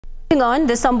Moving on,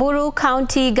 the Samburu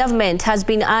County government has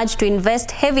been urged to invest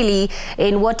heavily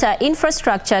in water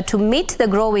infrastructure to meet the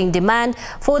growing demand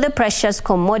for the precious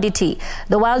commodity.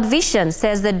 The World Vision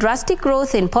says the drastic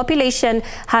growth in population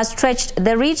has stretched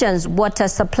the region's water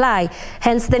supply,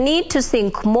 hence the need to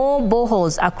sink more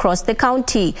boreholes across the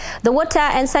county. The Water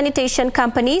and Sanitation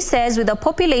Company says with a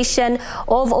population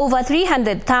of over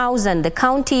 300,000, the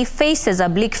county faces a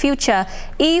bleak future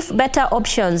if better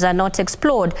options are not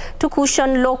explored to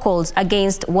cushion locals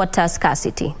against water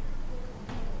scarcity.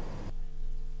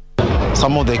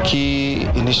 Some of the key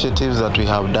initiatives that we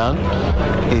have done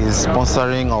is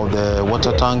sponsoring of the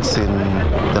water tanks in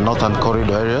the northern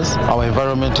corridor areas. Our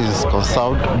environment is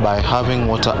conserved by having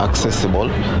water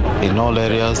accessible in all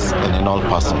areas and in all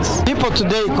persons. People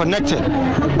today connected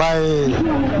by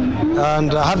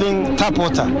and having tap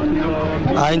water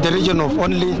in the region of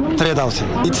only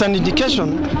 3,000. It's an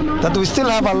indication that we still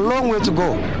have a long way to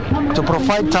go to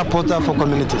provide tap water for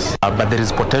communities. But there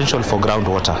is potential for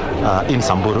groundwater in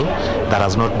Samburu that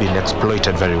has not been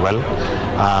exploited very well.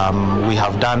 We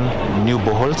have done new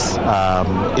boreholes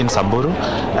in Samburu,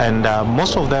 and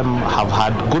most of them have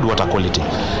had good water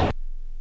quality.